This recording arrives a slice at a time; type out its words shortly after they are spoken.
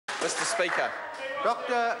Mr. Speaker.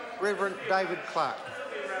 Dr. Reverend David Clark.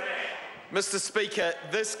 Mr. Speaker,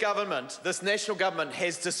 this national government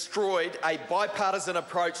has destroyed a bipartisan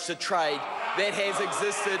approach to trade that has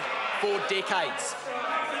existed for decades.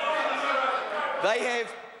 They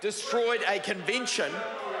have destroyed a convention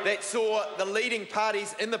that saw the leading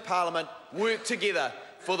parties in the parliament work together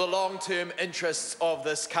for the long-term interests of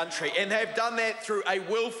this country, and have done that through a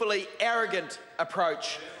willfully arrogant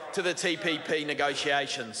approach to the TPP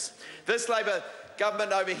negotiations. This Labor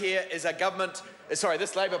government over here is a government,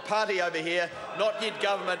 this Labor Party over here, not yet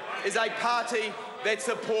government, is a party that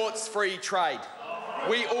supports free trade.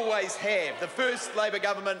 We always have. The first Labor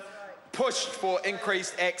government pushed for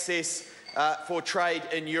increased access for trade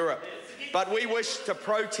in Europe. But we wish to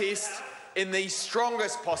protest in the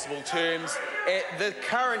strongest possible terms at the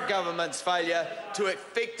current government's failure to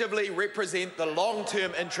effectively represent the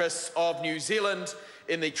long-term interests of New Zealand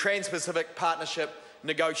in the Trans-Pacific Partnership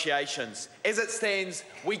negotiations. As it stands,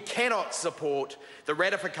 we cannot support the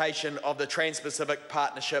ratification of the Trans-Pacific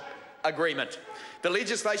Partnership Agreement. The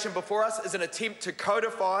legislation before us is an attempt to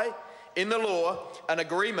codify in the law an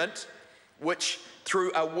agreement which,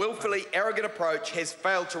 through a willfully arrogant approach, has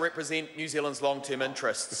failed to represent New Zealand's long-term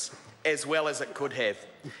interests as well as it could have.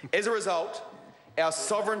 As a result, our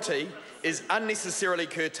sovereignty is unnecessarily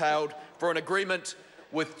curtailed for an agreement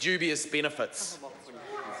with dubious benefits.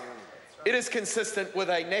 It is consistent with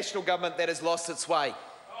a national government that has lost its way.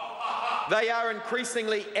 They are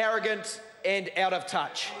increasingly arrogant and out of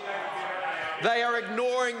touch. They are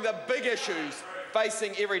ignoring the big issues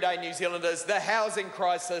facing everyday New Zealanders: the housing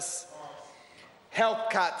crisis, health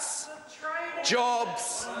cuts,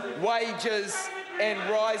 jobs, wages and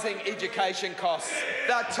rising education costs.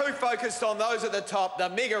 They're too focused on those at the top, the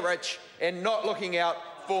mega-rich, and not looking out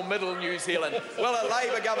for middle New Zealand. Well, a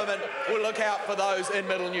Labor government will look out for those in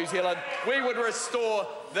middle New Zealand. We would restore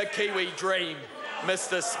the Kiwi dream,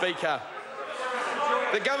 Mr. Speaker.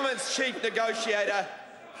 The government's chief negotiator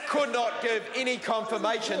could not give any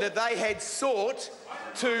confirmation that they had sought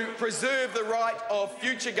to preserve the right of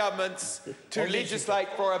future governments to legislate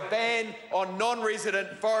for a ban on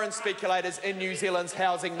non-resident foreign speculators in New Zealand's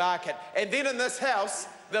housing market. And then in this House,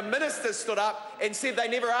 the minister stood up and said they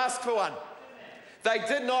never asked for one. They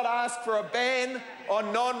did not ask for a ban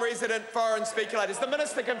on non-resident foreign speculators. The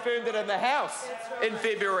minister confirmed it in the House in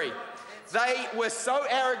February. They were so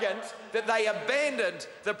arrogant that they abandoned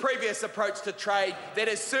the previous approach to trade that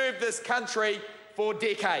has served this country for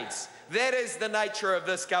decades. That is the nature of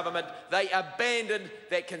this government. They abandoned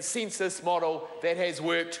that consensus model that has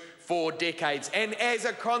worked for decades. And as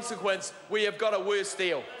a consequence, we have got a worse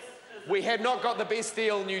deal. We have not got the best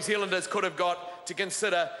deal New Zealanders could have got to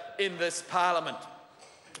consider in this parliament.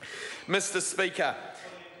 Mr. Speaker,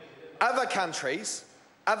 other countries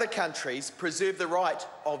preserve the right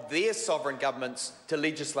of their sovereign governments to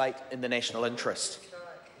legislate in the national interest.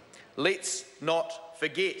 Let's not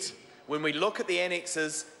forget, when we look at the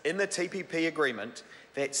annexes in the TPP agreement,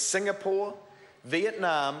 that Singapore,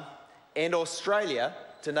 Vietnam and Australia,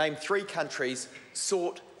 to name 3 countries,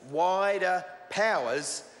 sought wider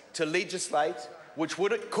powers to legislate, which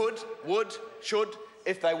should,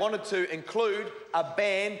 if they wanted to, include a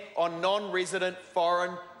ban on non-resident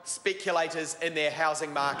foreign speculators in their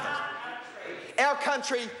housing market. Our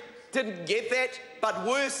country didn't get that, but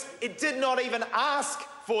worse, it did not even ask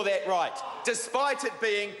for that right, despite it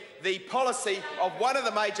being the policy of one of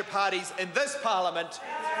the major parties in this parliament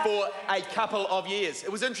for a couple of years.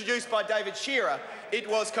 It was introduced by David Shearer. It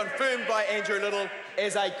was confirmed by Andrew Little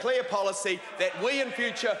as a clear policy that we in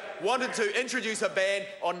future wanted to introduce a ban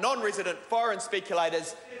on non-resident foreign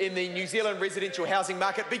speculators in the New Zealand residential housing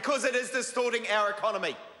market because it is distorting our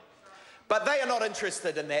economy. But they are not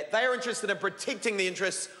interested in that. They are interested in protecting the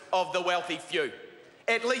interests of the wealthy few.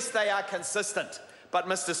 At least they are consistent. But,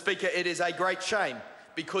 Mr. Speaker, it is a great shame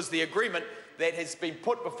because the agreement that has been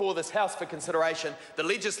put before this House for consideration, the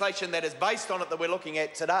legislation that is based on it that we're looking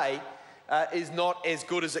at today, is not as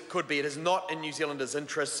good as it could be. It is not in New Zealanders'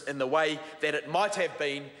 interests in the way that it might have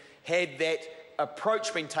been had that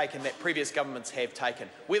approach been taken that previous governments have taken,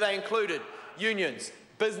 where they included unions,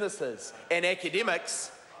 businesses and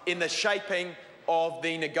academics in the shaping of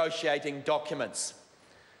the negotiating documents.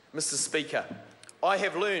 Mr. Speaker, I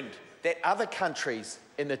have learned that other countries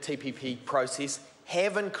in the TPP process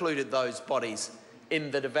have included those bodies in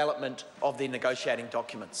the development of their negotiating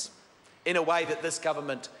documents in a way that this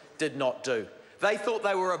government did not do. They thought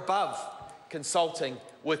they were above consulting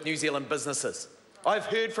with New Zealand businesses. I've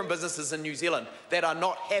heard from businesses in New Zealand that are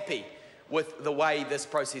not happy with the way this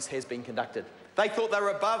process has been conducted. They thought they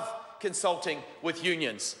were above consulting with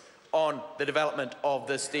unions on the development of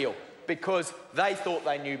this deal because they thought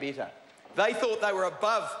they knew better. They thought they were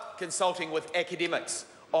above consulting with academics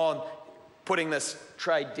on putting this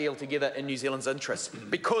trade deal together in New Zealand's interests,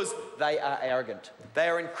 because they are arrogant. They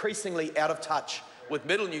are increasingly out of touch with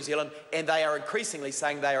Middle New Zealand, and they are increasingly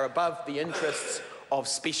saying they are above the interests of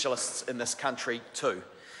specialists in this country too.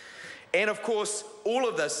 And of course, all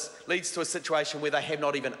of this leads to a situation where they have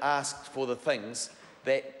not even asked for the things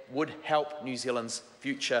that would help New Zealand's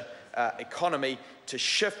future economy to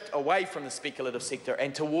shift away from the speculative sector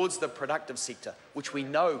and towards the productive sector, which we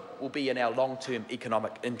know will be in our long-term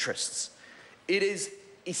economic interests. It is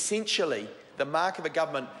essentially the mark of a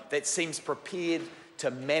government that seems prepared to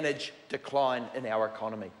manage decline in our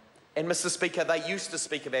economy. And Mr. Speaker, they used to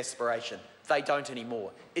speak of aspiration. They don't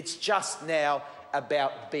anymore. It's just now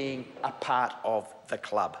about being a part of the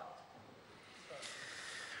club.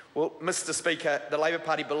 Well, Mr. Speaker, the Labour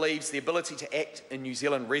Party believes the ability to act in New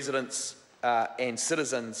Zealand residents' and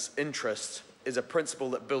citizens' interests is a principle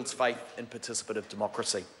that builds faith in participative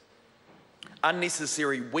democracy.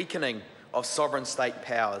 Unnecessary weakening of sovereign state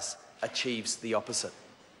powers achieves the opposite.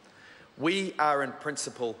 We are in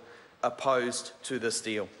principle opposed to this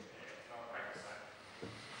deal.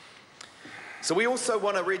 So we also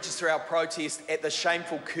want to register our protest at the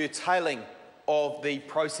shameful curtailing of the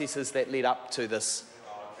processes that led up to this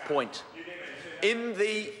point. In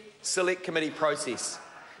the Select Committee process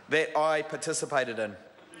that I participated in,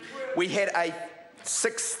 we had a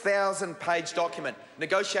 6,000-page document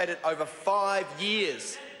negotiated over 5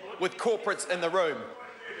 years with corporates in the room,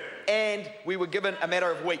 and we were given a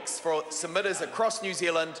matter of weeks for submitters across New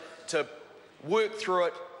Zealand to work through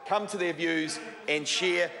it, come to their views and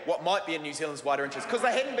share what might be in New Zealand's wider interests, because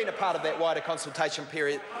they hadn't been a part of that wider consultation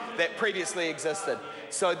period that previously existed.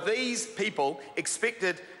 So these people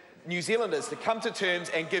expected New Zealanders to come to terms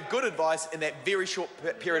and give good advice in that very short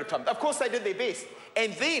period of time. Of course, they did their best.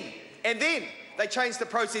 And then they changed the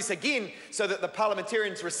process again so that the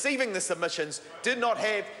parliamentarians receiving the submissions did not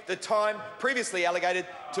have the time previously allocated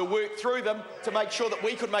to work through them to make sure that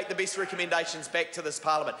we could make the best recommendations back to this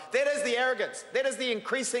parliament. That is the arrogance. That is the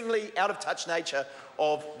increasingly out-of-touch nature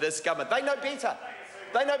of this government. They know better.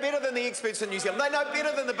 They know better than the experts in New Zealand. They know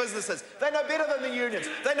better than the businesses. They know better than the unions.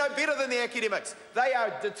 They know better than the academics. They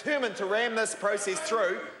are determined to ram this process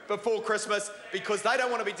through before Christmas because they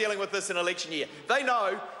don't want to be dealing with this in election year. They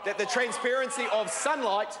know that the transparency of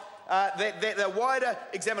sunlight, that the wider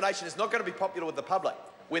examination is not going to be popular with the public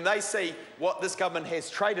when they see what this government has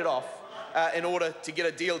traded off in order to get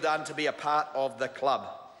a deal done to be a part of the club,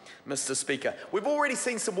 Mr. Speaker. We've already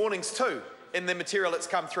seen some warnings too in the material that's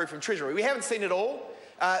come through from Treasury. We haven't seen it all.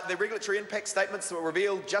 The regulatory impact statements that were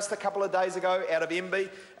revealed just a couple of days ago out of MB,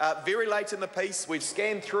 very late in the piece. We've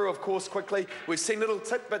scanned through, of course, quickly. We've seen little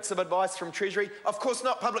tidbits of advice from Treasury, of course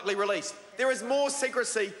not publicly released. There is more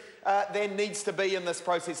secrecy than needs to be in this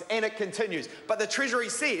process, and it continues. But the Treasury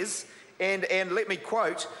says, and let me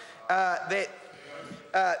quote, that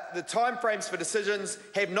the timeframes for decisions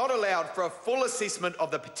have not allowed for a full assessment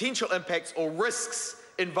of the potential impacts or risks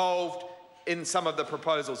involved in some of the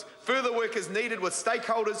proposals. Further work is needed with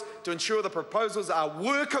stakeholders to ensure the proposals are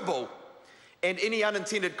workable and any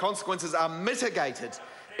unintended consequences are mitigated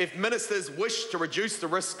if ministers wish to reduce the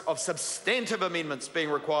risk of substantive amendments being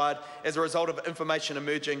required as a result of information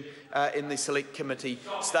emerging in the Select Committee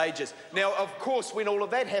stages. Now, of course, when all of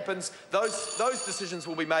that happens, those decisions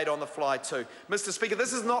will be made on the fly too. Mr. Speaker,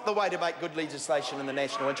 this is not the way to make good legislation in the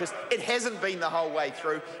national interest. It hasn't been the whole way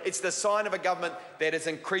through. It's the sign of a government that is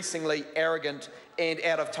increasingly arrogant and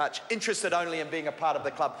out of touch, interested only in being a part of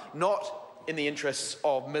the club, not in the interests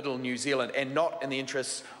of Middle New Zealand and not in the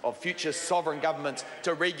interests of future sovereign governments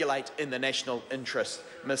to regulate in the national interest,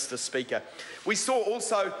 Mr. Speaker. We saw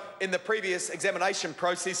also in the previous examination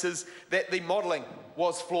processes that the modelling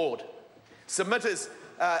was flawed. Submitters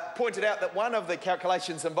pointed out that one of the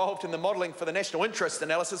calculations involved in the modelling for the national interest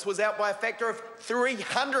analysis was out by a factor of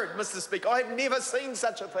 300, Mr. Speaker. I have never seen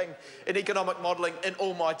such a thing in economic modelling in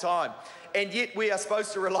all my time. And yet we are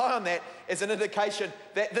supposed to rely on that as an indication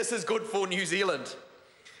that this is good for New Zealand.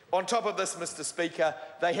 On top of this, Mr. Speaker,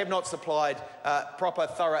 they have not supplied proper,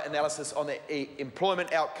 thorough analysis on the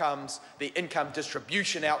employment outcomes, the income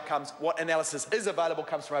distribution outcomes. What analysis is available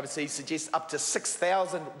comes from overseas, suggests up to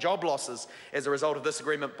 6,000 job losses as a result of this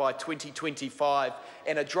agreement by 2025,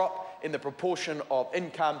 and a drop in the proportion of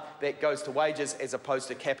income that goes to wages as opposed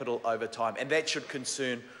to capital over time. And that should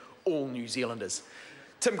concern all New Zealanders.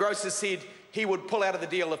 Tim Gross has said he would pull out of the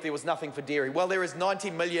deal if there was nothing for dairy. Well, there is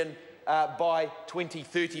 90 million by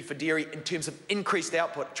 2030 for dairy in terms of increased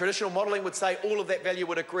output. Traditional modelling would say all of that value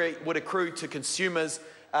would accrue to consumers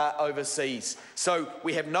overseas. So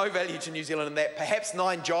we have no value to New Zealand in that. Perhaps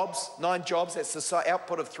 9 jobs, that's the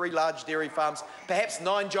output of 3 large dairy farms, perhaps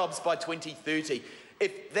 9 jobs by 2030.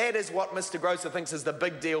 If that is what Mr Grosser thinks is the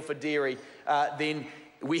big deal for dairy, then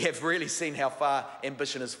we have really seen how far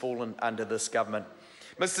ambition has fallen under this government.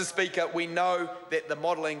 Mr Speaker, we know that the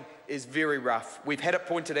modelling is very rough. We've had it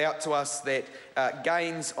pointed out to us that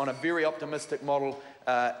gains on a very optimistic model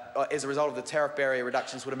as a result of the tariff barrier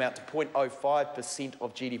reductions would amount to 0.05%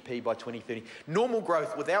 of GDP by 2030. Normal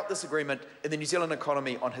growth without this agreement in the New Zealand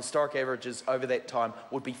economy on historic averages over that time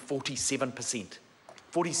would be 47%.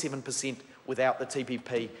 47% without the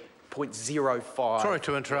TPP, 0.05. Sorry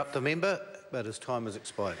to interrupt the member, but his time has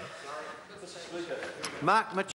expired. Mark